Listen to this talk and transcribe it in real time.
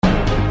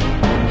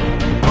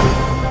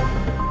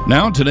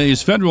Now,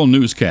 today's Federal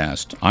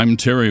Newscast. I'm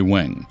Terry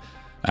Wing.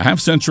 A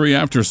half-century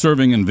after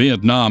serving in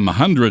Vietnam,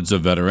 hundreds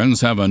of veterans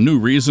have a new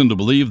reason to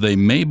believe they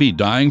may be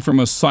dying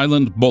from a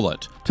silent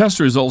bullet. Test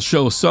results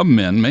show some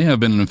men may have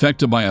been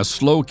infected by a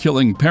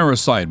slow-killing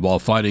parasite while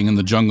fighting in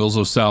the jungles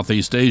of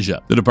Southeast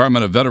Asia. The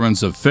Department of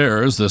Veterans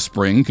Affairs this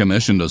spring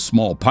commissioned a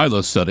small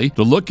pilot study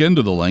to look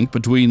into the link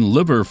between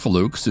liver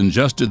flukes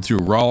ingested through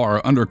raw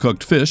or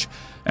undercooked fish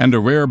and a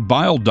rare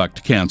bile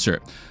duct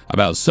cancer.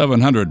 About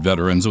 700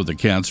 veterans with the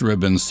cancer have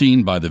been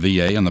seen by the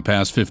VA in the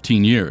past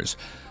 15 years.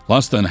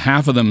 Less than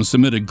half of them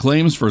submitted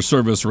claims for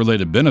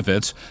service-related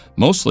benefits,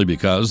 mostly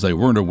because they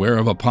weren't aware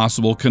of a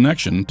possible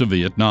connection to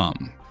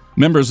Vietnam.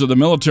 Members of the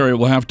military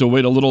will have to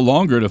wait a little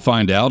longer to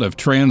find out if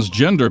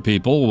transgender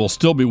people will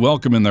still be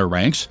welcome in their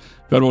ranks.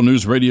 Federal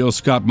News Radio's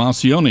Scott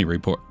Maucione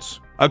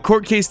reports. A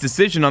court case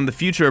decision on the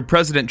future of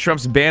President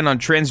Trump's ban on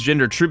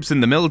transgender troops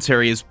in the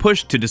military is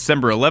pushed to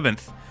December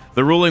 11th.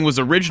 The ruling was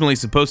originally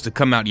supposed to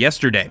come out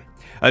yesterday.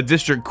 A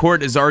district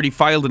court has already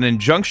filed an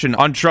injunction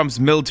on Trump's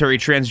military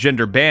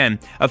transgender ban,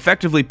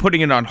 effectively putting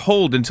it on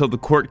hold until the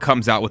court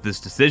comes out with this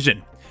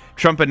decision.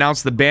 Trump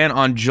announced the ban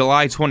on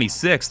July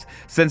 26th.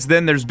 Since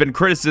then, there's been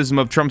criticism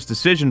of Trump's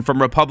decision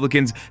from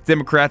Republicans,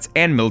 Democrats,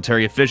 and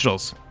military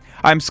officials.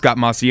 I'm Scott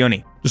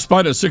Maucione.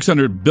 Despite a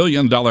 $600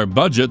 billion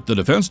budget, the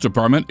Defense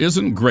Department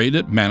isn't great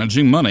at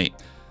managing money.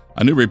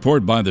 A new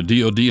report by the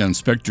DoD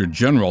Inspector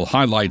General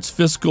highlights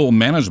fiscal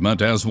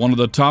management as one of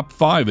the top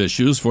 5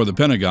 issues for the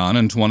Pentagon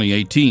in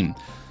 2018.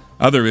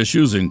 Other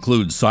issues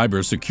include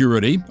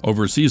cybersecurity,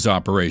 overseas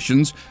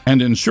operations,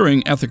 and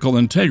ensuring ethical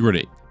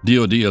integrity.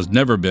 DoD has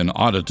never been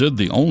audited,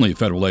 the only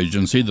federal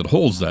agency that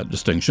holds that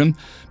distinction,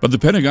 but the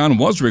Pentagon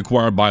was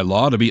required by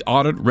law to be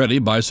audit-ready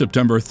by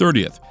September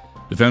 30th.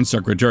 Defense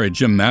Secretary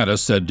Jim Mattis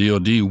said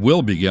DoD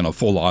will begin a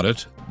full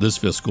audit this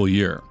fiscal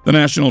year. The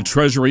National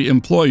Treasury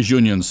Employees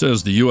Union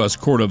says the U.S.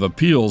 Court of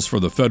Appeals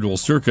for the Federal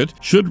Circuit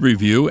should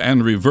review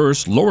and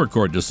reverse lower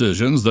court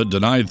decisions that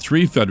denied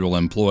 3 federal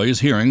employees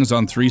hearings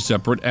on 3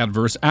 separate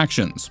adverse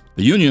actions.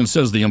 The union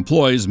says the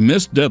employees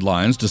missed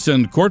deadlines to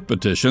send court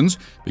petitions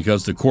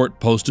because the court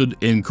posted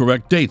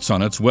incorrect dates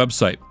on its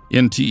website.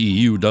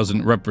 NTEU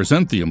doesn't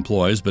represent the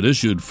employees but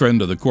issued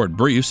friend of the court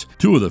briefs.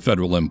 2 of the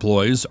federal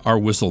employees are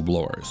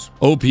whistleblowers.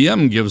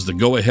 OPM gives the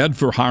go-ahead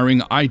for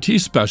hiring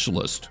IT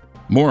specialists.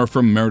 More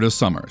from Meredith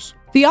Summers.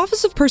 The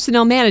Office of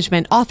Personnel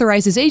Management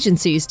authorizes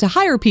agencies to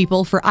hire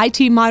people for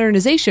IT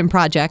modernization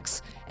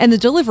projects and the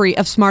delivery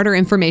of smarter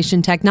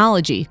information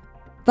technology.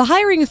 The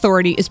hiring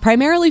authority is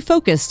primarily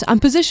focused on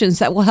positions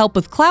that will help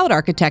with cloud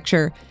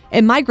architecture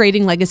and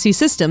migrating legacy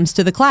systems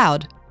to the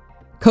cloud.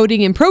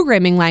 Coding and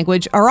programming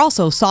language are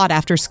also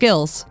sought-after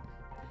skills.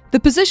 The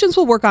positions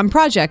will work on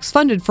projects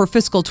funded for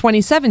fiscal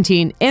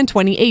 2017 and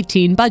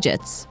 2018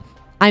 budgets.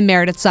 I'm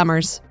Meredith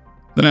Summers.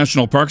 The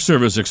National Park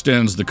Service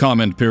extends the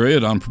comment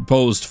period on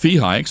proposed fee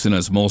hikes in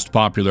its most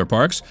popular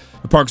parks.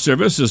 The Park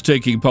Service is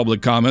taking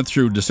public comment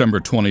through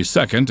December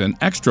 22nd, an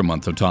extra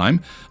month of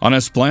time, on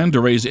its plan to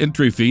raise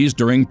entry fees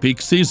during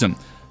peak season.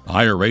 The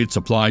higher rates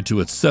apply to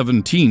its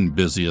 17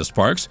 busiest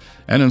parks,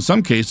 and in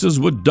some cases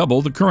would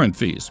double the current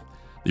fees.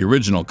 The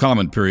original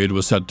comment period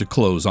was set to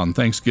close on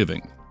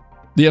Thanksgiving.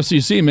 The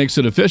FCC makes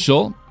it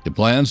official. It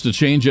plans to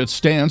change its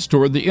stance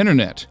toward the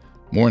Internet.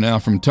 More now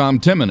from Tom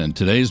Temin in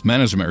today's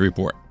Management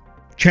Report.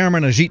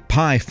 Chairman Ajit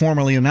Pai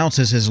formally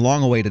announces his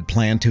long-awaited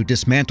plan to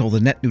dismantle the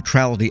net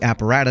neutrality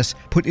apparatus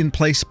put in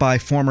place by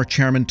former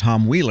Chairman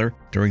Tom Wheeler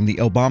during the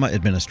Obama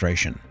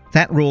administration.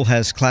 That rule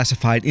has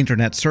classified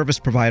Internet service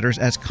providers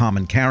as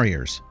common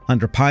carriers.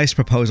 Under Pai's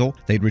proposal,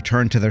 they'd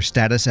return to their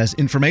status as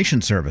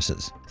information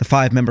services. The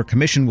 5-member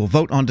commission will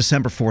vote on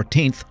December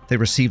 14th. They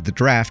received the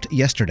draft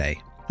yesterday.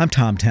 I'm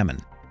Tom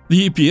Temin.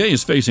 The EPA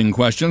is facing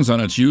questions on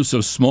its use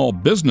of small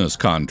business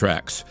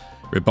contracts.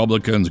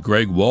 Republicans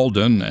Greg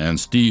Walden and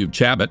Steve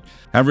Chabot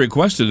have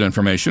requested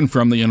information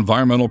from the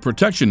Environmental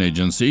Protection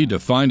Agency to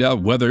find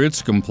out whether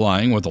it's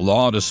complying with the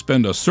law to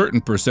spend a certain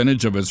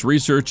percentage of its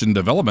research and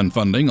development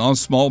funding on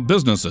small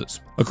businesses.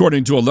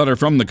 According to a letter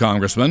from the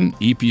congressman,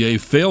 EPA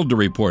failed to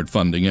report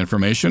funding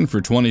information for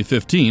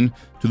 2015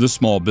 to the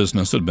Small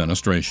Business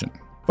Administration.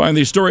 Find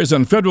these stories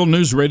on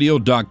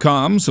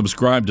federalnewsradio.com,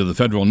 subscribe to the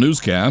Federal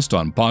Newscast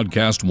on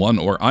Podcast One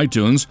or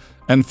iTunes,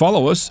 and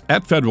follow us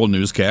at Federal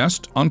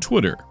Newscast on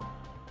Twitter.